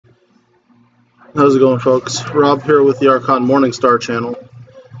How's it going, folks? Rob here with the Archon Morningstar channel,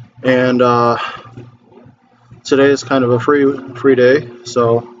 and today is kind of a free day,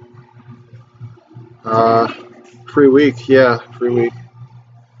 so free week, free week.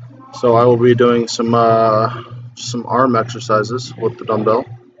 So I will be doing some arm exercises with the dumbbell.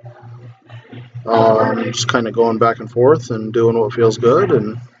 Just kind of going back and forth and doing what feels good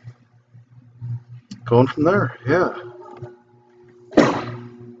and going from there. Yeah.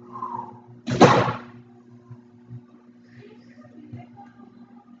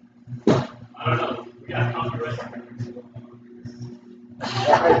 I don't know. We got copyright.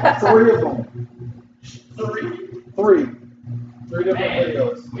 Three of them. Three different Man,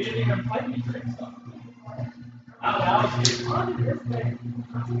 videos. we didn't even play any drink stuff. I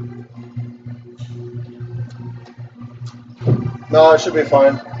No, it should be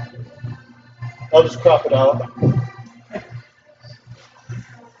fine. I'll just crop it out.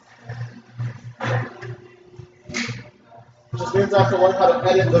 Just means I have to learn how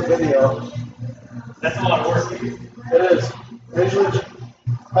to edit the video. That's a lot of work. It is.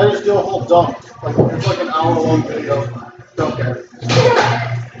 I just do a whole dump. It's like an hour-long video. Don't care. You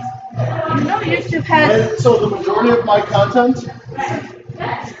know YouTube has. And so the majority of my content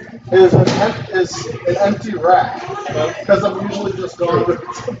is an empty rack because I'm usually just going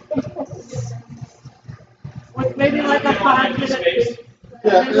With maybe like a 5-minute.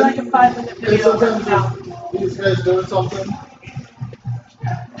 Yeah, Maybe like a 5-minute and video. sometimes these guys doing something.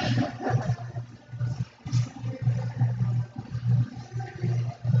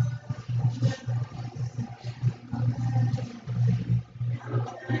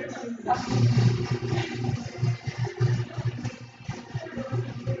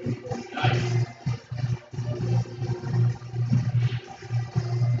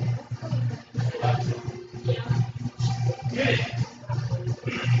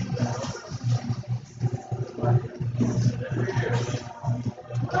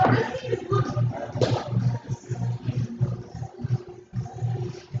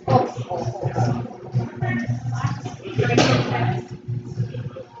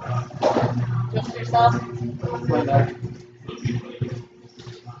 Just yourself. My neck.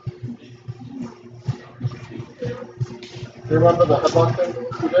 Do you remember the headlock thing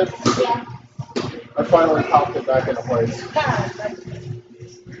we did? Yeah. I finally popped it back into place.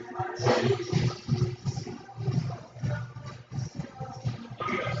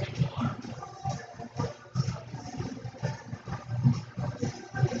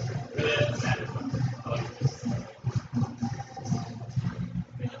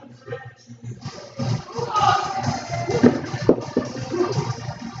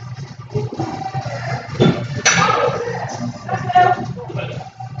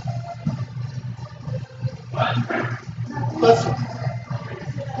 Let's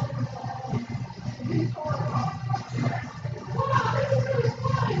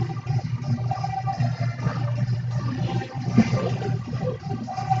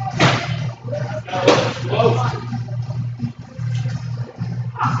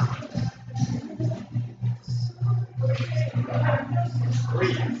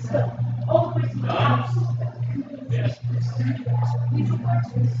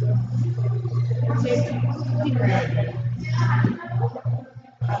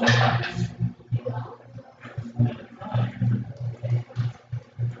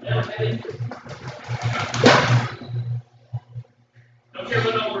Okay,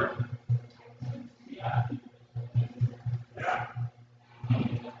 run over.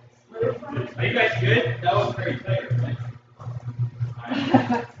 Are you guys good? That was great.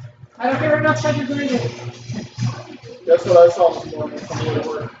 I don't give her enough time to breathe it. Guess what I saw this morning on the way to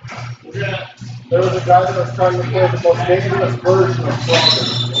work? We're gonna. There was a guy that was trying to play the most dangerous version of Frogger.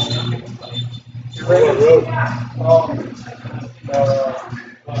 He ran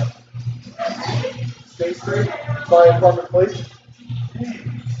State Street by Apartment Place.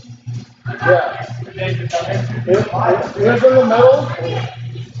 Yeah. He was in the middle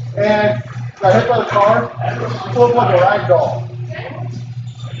and got hit by the car. Flew like a rag doll.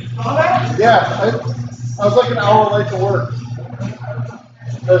 Yeah, I was like an hour late to work.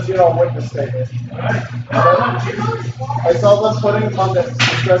 Because, witness statement. I saw them putting him on the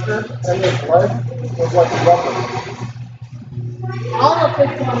stretcher, and his leg was like rubber. I'll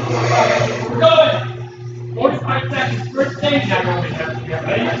take one. We're going. 45 seconds. First stage.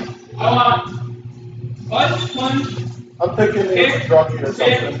 Ready? I want one. I'm thinking he's a druggie or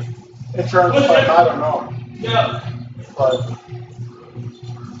something. Insurance claim, I don't know. Go. But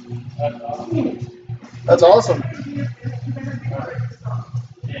that's awesome.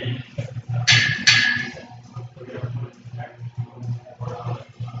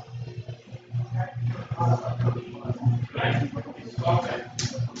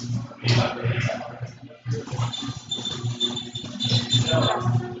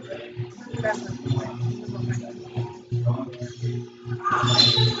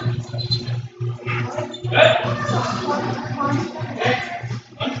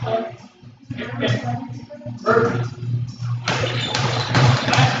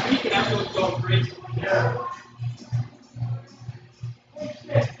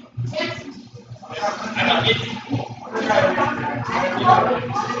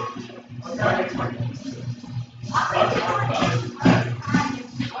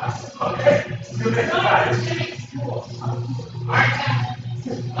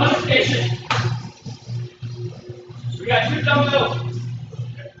 We got 2 dumbbells.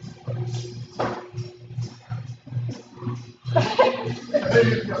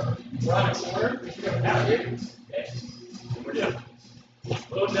 We're on a corner. Out here. Okay. We're doing.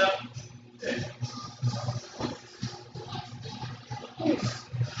 Loading up. Okay.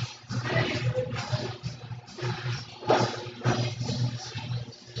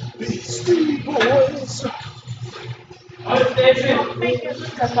 Beastie Boys. On station.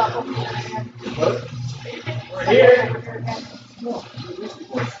 What? We're here.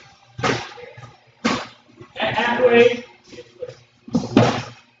 At halfway.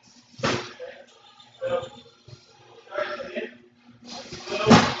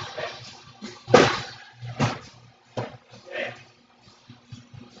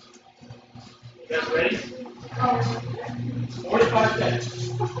 You guys ready? 45 seconds.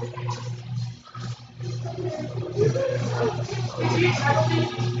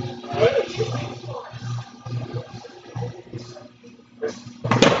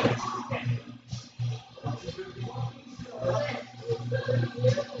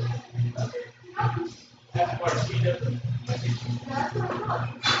 That's part speed up.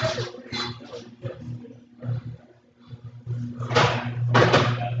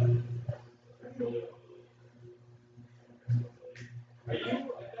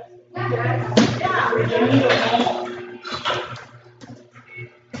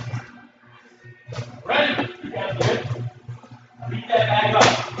 Ready? You guys good? Beat that bag up.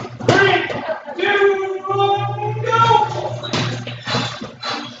 3, 2, 1, go!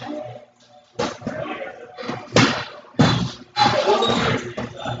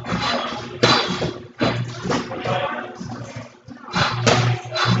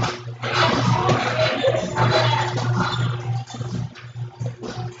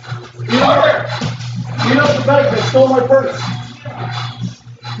 You know the bag, they stole my purse.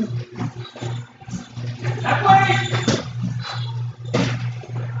 That way!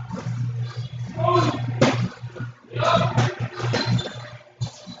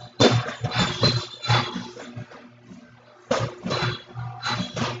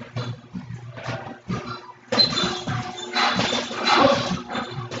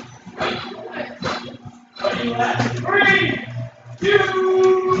 What do you have? 3,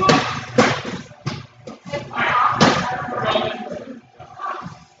 2,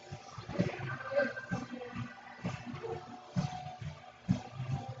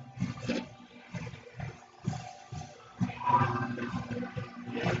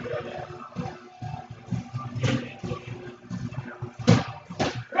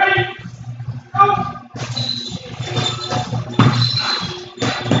 ready? Go!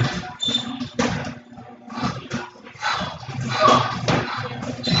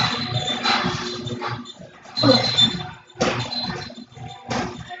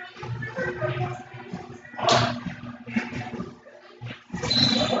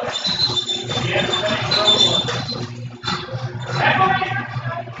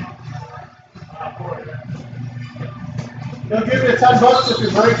 They'll give you $10 if you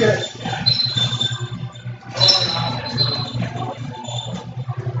break it.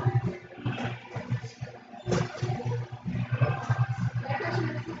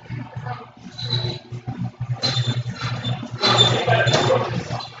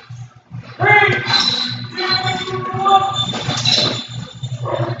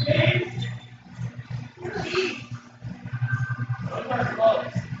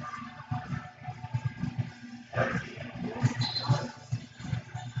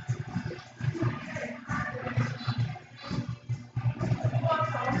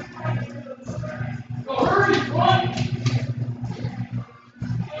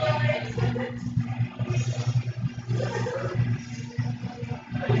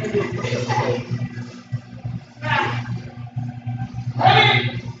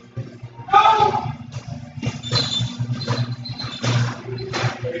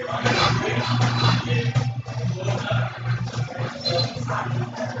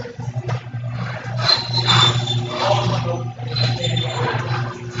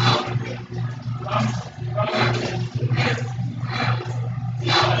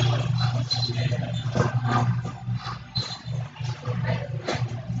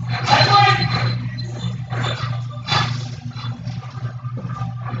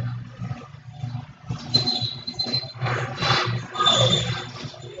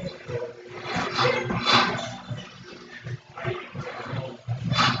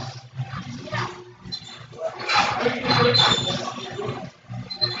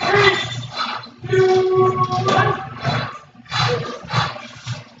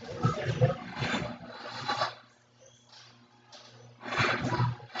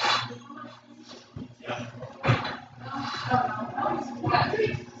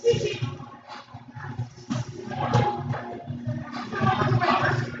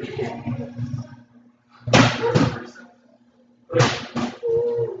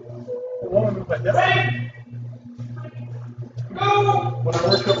 Ready? Go! When I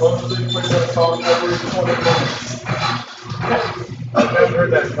worked at Lowe's, they played that song every 20 minutes. I've never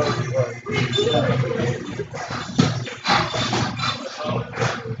heard that song before.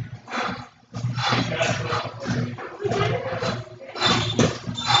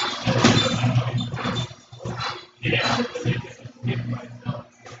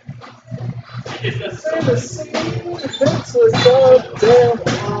 It's the And the scene, it's a goddamn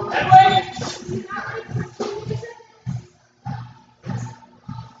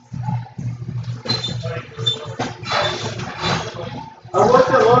I worked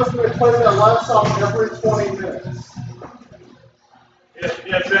at Lowe's and they played that last song every 20 minutes.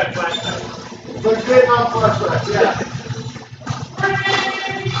 Yeah, that flashback. The Vietnam flashback, yeah.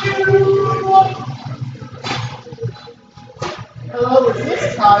 3, 2, 1. Hello, is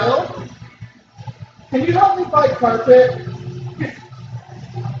this Kyle? Can you help me buy carpet?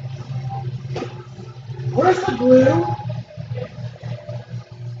 Where's the glue?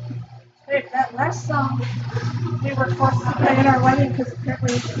 Hey, that last song we were forced to play at our wedding because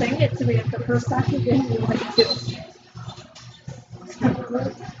apparently you sang it to me at the first time you gave me like to.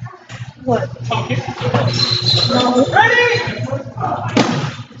 What? No. Ready?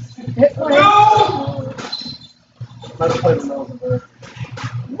 It was. Go! Might have played the melody there.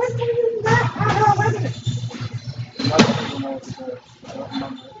 When did you not at our wedding? Might have played the melody there. I don't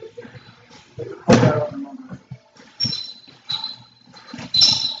remember. I don't remember.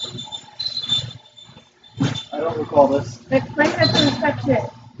 I don't recall this. They played at the reception.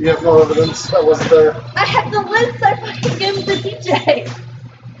 You have no evidence that wasn't there. I had the list. I fucking gave the DJ.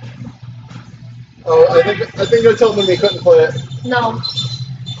 Oh, I think I told him he couldn't play it. No.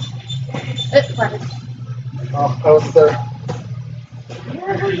 It played. Oh, I wasn't there.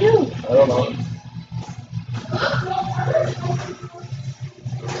 Where were you? I don't know.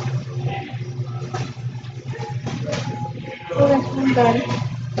 Oh, I'm done.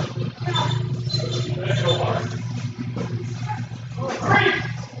 3, 2, 1.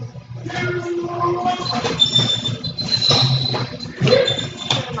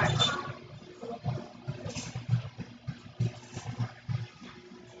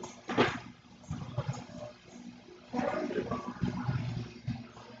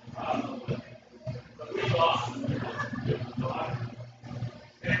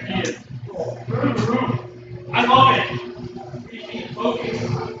 I love it. Reaching focus.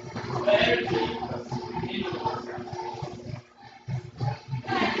 The energy.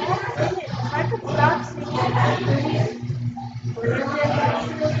 I could stop speaking at 3.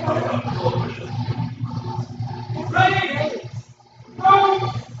 Ready? Go!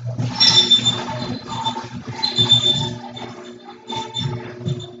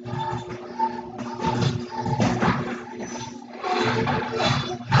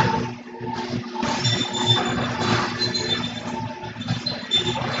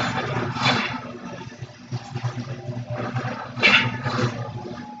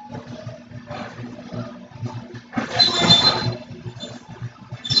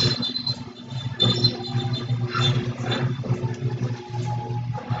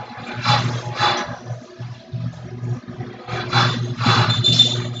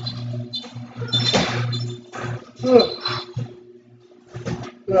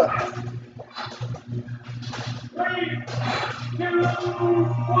 Yeah. 3, 2,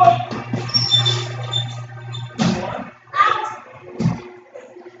 1.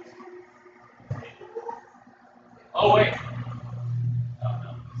 Oh, wait.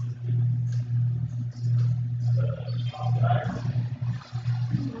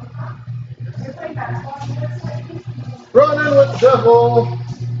 Running with the devil.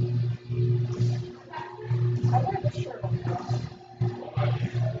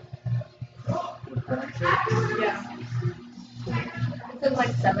 Yeah. It's in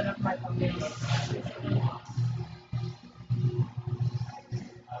like 7 of my puppies.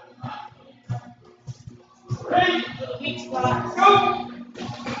 Ready? Go!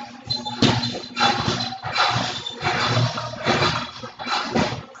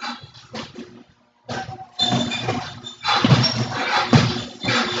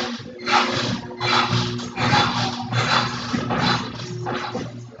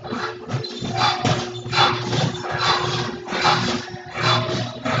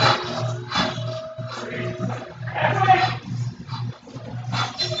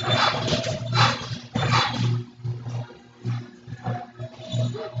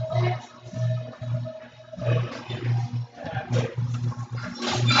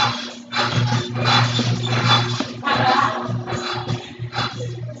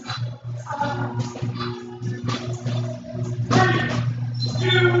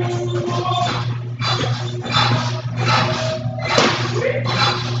 Two,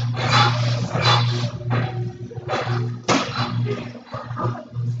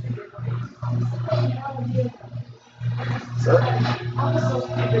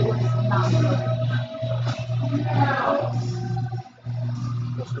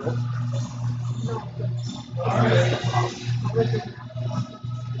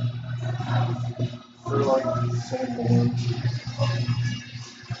 They're like sand balloons.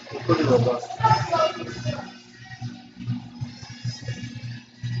 They're pretty robust.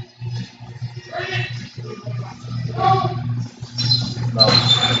 No.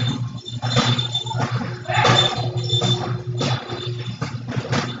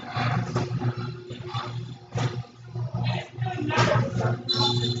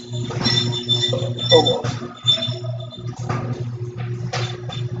 Almost.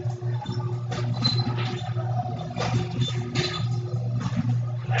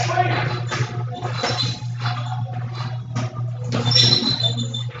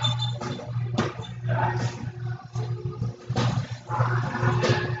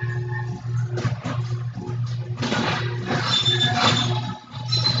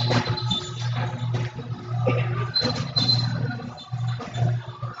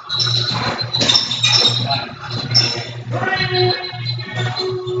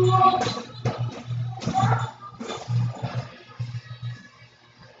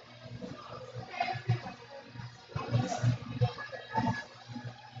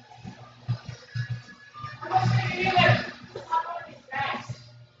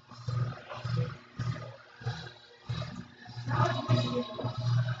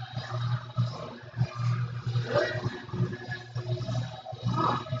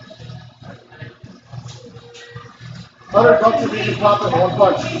 $100 if you can pop it in one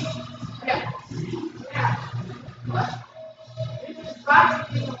punch.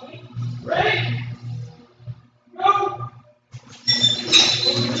 Ready? Go!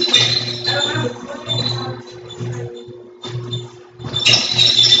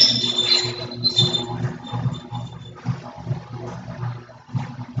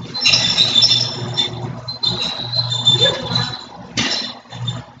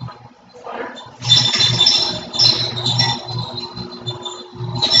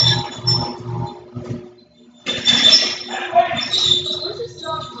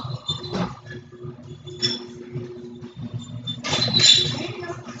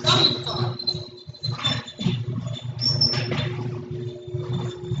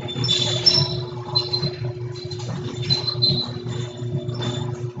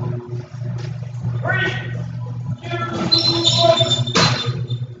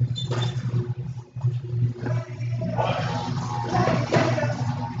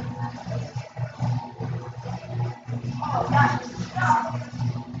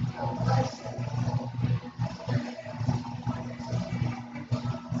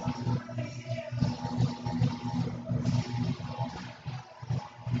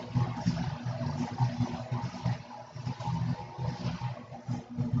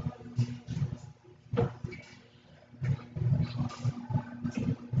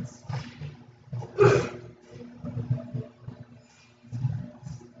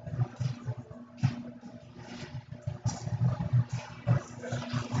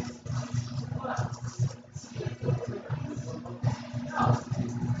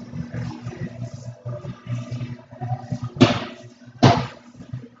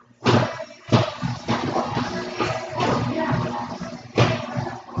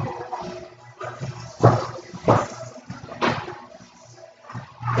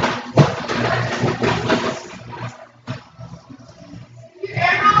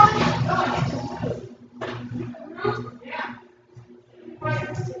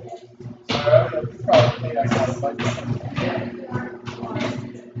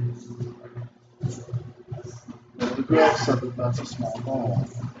 The girl said that that's a small ball.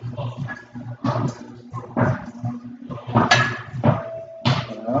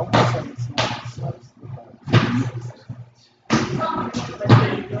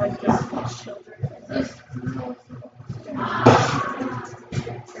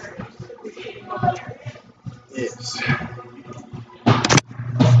 Yes.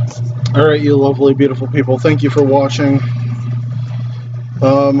 All right, you lovely, beautiful people. Thank you for watching.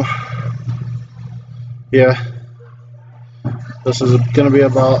 Yeah, this is going to be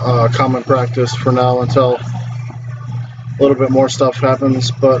about common practice for now until a little bit more stuff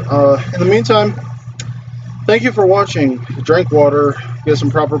happens. But in the meantime, thank you for watching. Drink water, get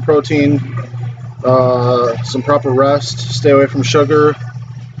some proper protein, some proper rest, stay away from sugar.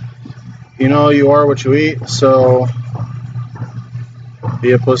 You know you are what you eat, so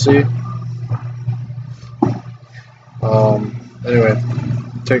be a pussy. Anyway,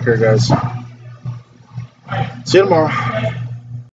 take care, guys. See you tomorrow.